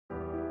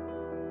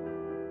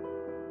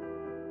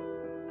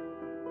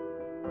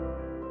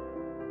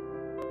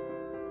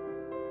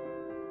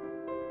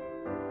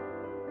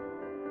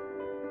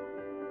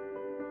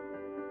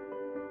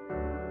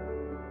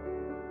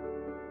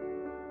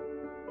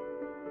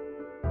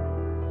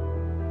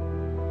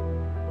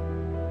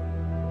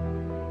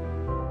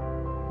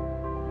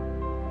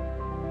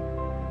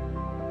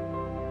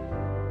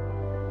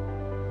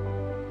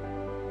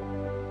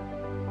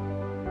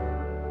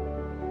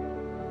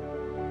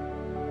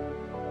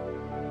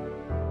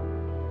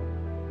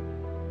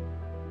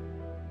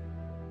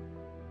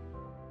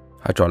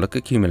Hydraulic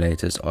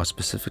accumulators are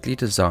specifically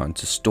designed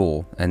to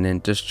store and then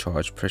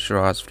discharge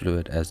pressurized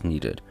fluid as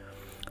needed.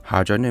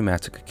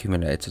 Hydro-pneumatic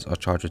accumulators are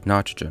charged with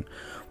nitrogen,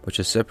 which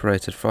is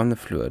separated from the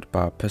fluid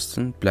by a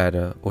piston,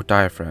 bladder, or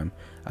diaphragm,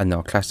 and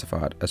are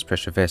classified as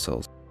pressure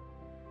vessels.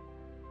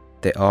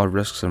 There are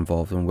risks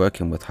involved in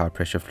working with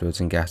high-pressure fluids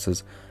and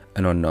gases,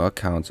 and on no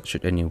account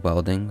should any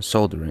welding,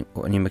 soldering,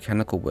 or any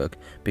mechanical work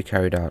be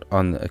carried out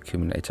on the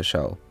accumulator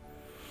shell.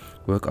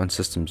 Work on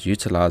systems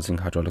utilizing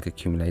hydraulic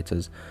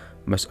accumulators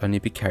must only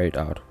be carried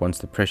out once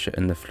the pressure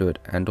in the fluid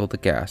and/or the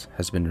gas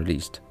has been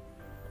released.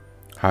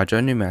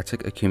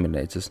 Hydro-pneumatic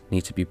accumulators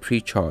need to be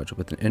pre-charged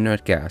with an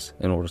inert gas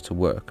in order to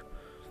work.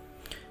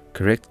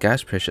 Correct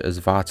gas pressure is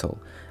vital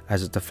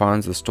as it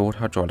defines the stored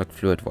hydraulic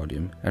fluid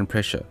volume and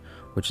pressure,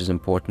 which is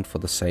important for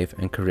the safe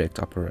and correct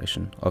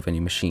operation of any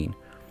machine.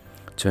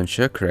 To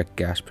ensure correct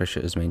gas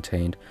pressure is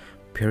maintained,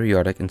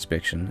 periodic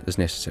inspection is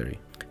necessary.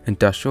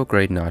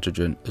 Industrial-grade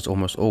nitrogen is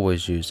almost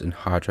always used in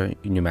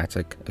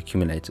hydro-pneumatic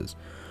accumulators.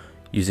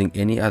 Using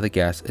any other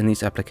gas in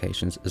these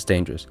applications is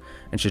dangerous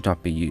and should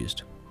not be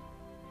used.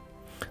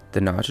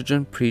 The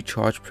nitrogen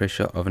pre-charge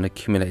pressure of an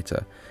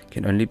accumulator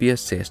can only be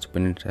assessed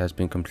when it has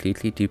been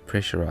completely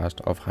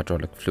depressurized of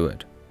hydraulic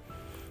fluid.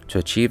 To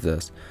achieve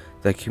this,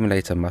 the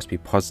accumulator must be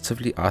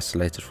positively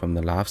isolated from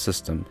the live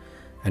system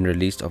and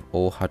released of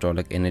all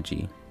hydraulic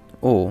energy,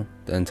 or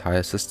the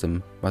entire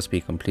system must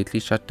be completely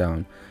shut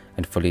down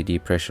and fully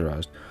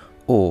depressurized,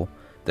 or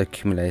the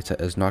accumulator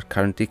is not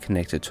currently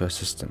connected to a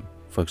system.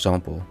 For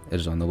example, it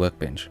is on the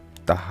workbench.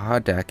 The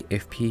HYDAC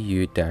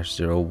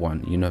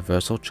FPU-01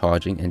 Universal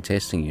Charging and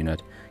Testing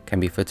Unit can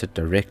be fitted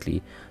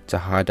directly to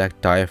HYDAC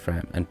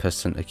diaphragm and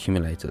piston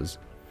accumulators.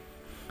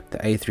 The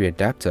A3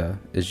 adapter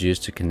is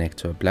used to connect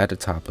to a bladder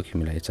type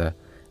accumulator,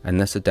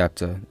 and this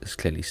adapter is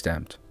clearly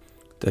stamped.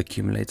 The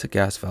accumulator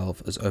gas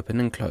valve is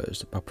opened and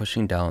closed by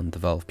pushing down the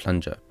valve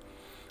plunger.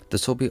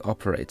 This will be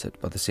operated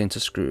by the center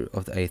screw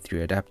of the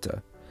A3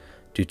 adapter.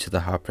 Due to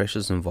the high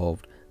pressures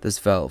involved, this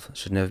valve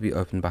should never be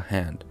opened by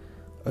hand.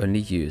 Only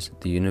use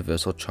the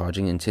Universal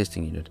Charging and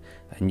Testing Unit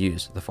and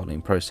use the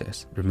following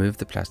process. Remove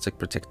the plastic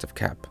protective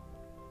cap.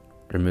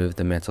 Remove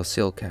the metal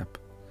seal cap.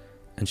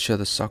 Ensure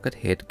the socket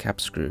head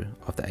cap screw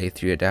of the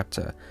A3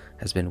 adapter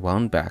has been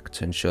wound back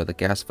to ensure the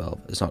gas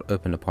valve is not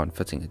open upon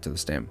fitting it to the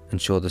stem.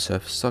 Ensure the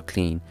surfaces are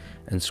clean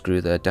and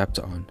screw the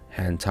adapter on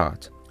hand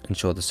tight.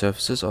 Ensure the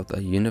surfaces of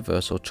the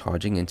Universal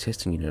Charging and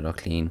Testing Unit are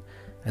clean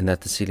and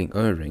that the sealing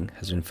O-ring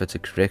has been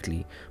fitted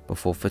correctly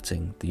before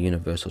fitting the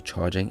Universal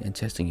Charging and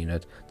Testing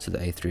Unit to the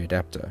A3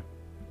 adapter.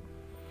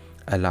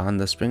 Align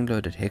the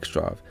spring-loaded hex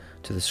drive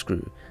to the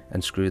screw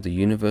and screw the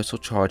Universal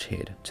Charge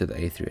head to the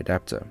A3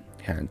 adapter,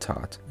 hand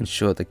tight.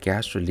 Ensure the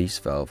gas release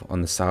valve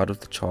on the side of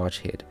the charge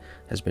head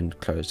has been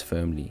closed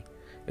firmly.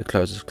 It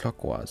closes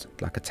clockwise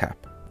like a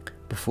tap.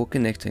 Before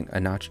connecting a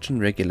nitrogen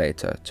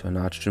regulator to a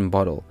nitrogen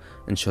bottle,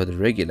 ensure the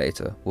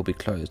regulator will be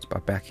closed by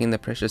backing the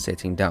pressure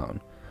setting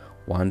down,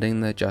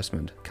 winding the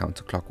adjustment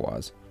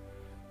counterclockwise.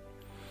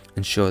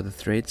 Ensure the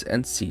threads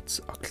and seats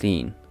are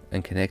clean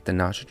and connect the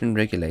nitrogen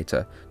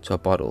regulator to a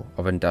bottle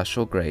of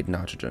industrial grade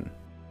nitrogen.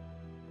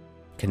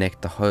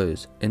 Connect the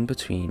hose in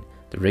between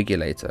the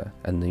regulator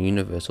and the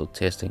universal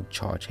testing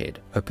charge head.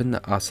 Open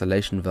the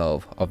isolation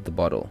valve of the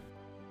bottle.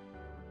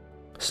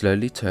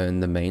 Slowly turn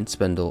the main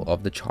spindle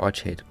of the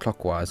charge head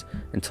clockwise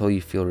until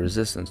you feel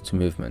resistance to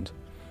movement.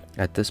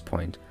 At this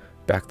point,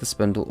 back the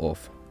spindle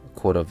off a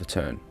quarter of a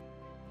turn.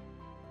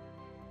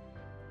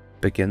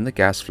 Begin the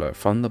gas flow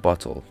from the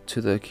bottle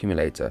to the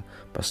accumulator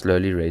by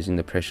slowly raising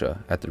the pressure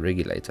at the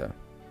regulator.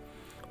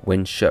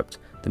 When shipped,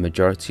 the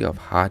majority of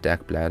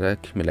HYDAC bladder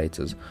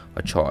accumulators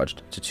are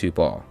charged to 2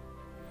 bar.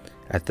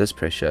 At this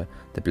pressure,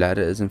 the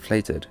bladder is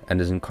inflated and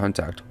is in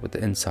contact with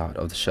the inside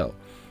of the shell,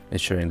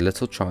 ensuring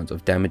little chance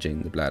of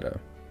damaging the bladder.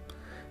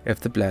 If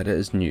the bladder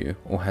is new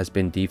or has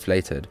been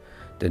deflated,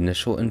 the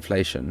initial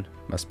inflation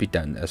must be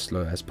done as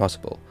slow as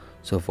possible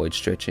to avoid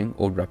stretching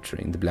or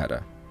rupturing the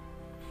bladder.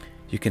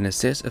 You can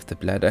assess if the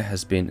bladder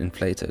has been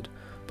inflated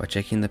by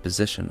checking the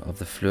position of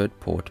the fluid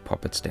port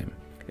poppet stem.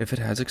 If it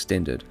has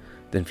extended,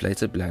 the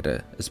inflated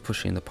bladder is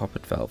pushing the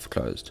poppet valve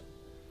closed.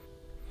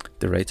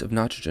 The rate of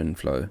nitrogen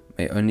flow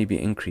may only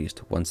be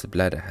increased once the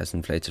bladder has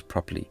inflated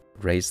properly.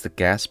 Raise the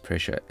gas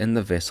pressure in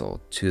the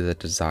vessel to the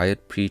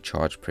desired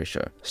pre-charge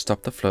pressure.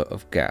 Stop the flow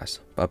of gas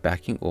by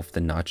backing off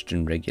the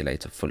nitrogen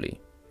regulator fully.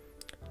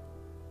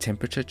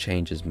 Temperature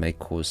changes may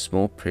cause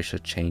small pressure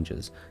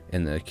changes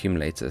in the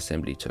accumulator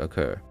assembly to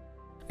occur.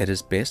 It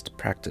is best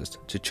practice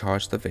to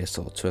charge the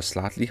vessel to a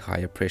slightly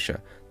higher pressure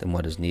than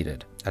what is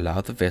needed.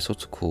 Allow the vessel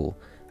to cool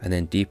and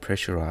then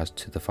depressurize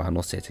to the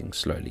final setting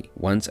slowly.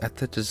 Once at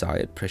the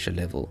desired pressure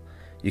level,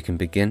 you can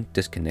begin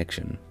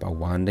disconnection by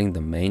winding the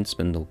main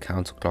spindle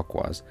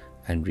counterclockwise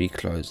and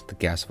reclose the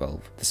gas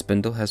valve. The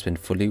spindle has been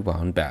fully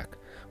wound back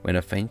when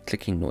a faint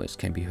clicking noise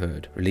can be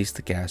heard. Release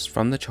the gas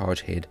from the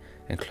charge head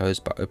and close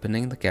by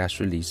opening the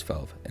gas release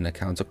valve in a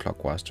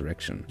counterclockwise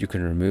direction. You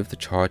can remove the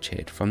charge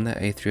head from the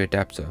A3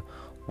 adapter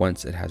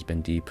once it has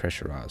been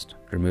depressurized.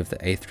 Remove the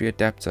A3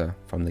 adapter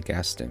from the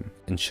gas stem.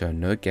 Ensure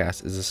no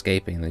gas is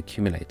escaping the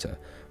accumulator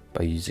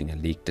by using a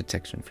leak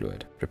detection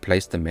fluid.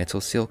 Replace the metal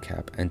seal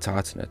cap and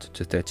tighten it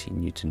to 13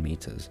 Newton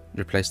meters.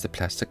 Replace the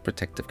plastic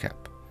protective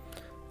cap.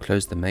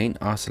 Close the main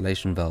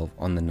isolation valve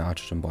on the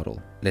nitrogen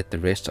bottle. Let the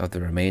rest of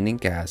the remaining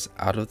gas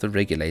out of the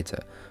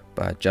regulator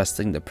by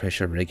adjusting the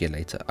pressure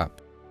regulator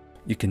up.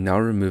 You can now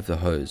remove the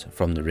hose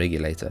from the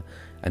regulator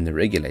and the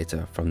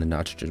regulator from the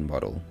nitrogen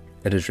bottle.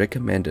 It is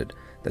recommended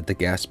that the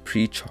gas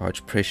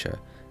pre-charge pressure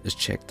is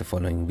checked the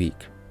following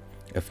week.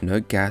 If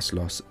no gas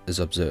loss is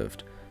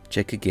observed,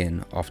 check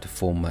again after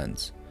 4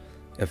 months.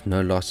 If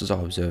no losses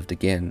are observed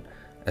again,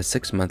 a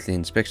 6-monthly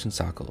inspection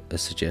cycle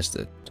is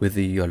suggested. Whether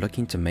you are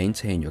looking to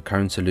maintain your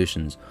current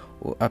solutions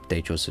or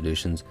update your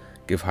solutions,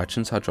 give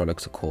Hutchins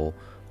Hydraulics a call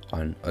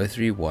on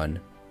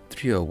 031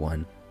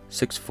 301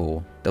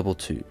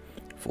 6422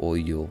 for all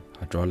your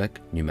hydraulic,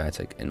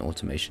 pneumatic and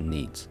automation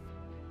needs.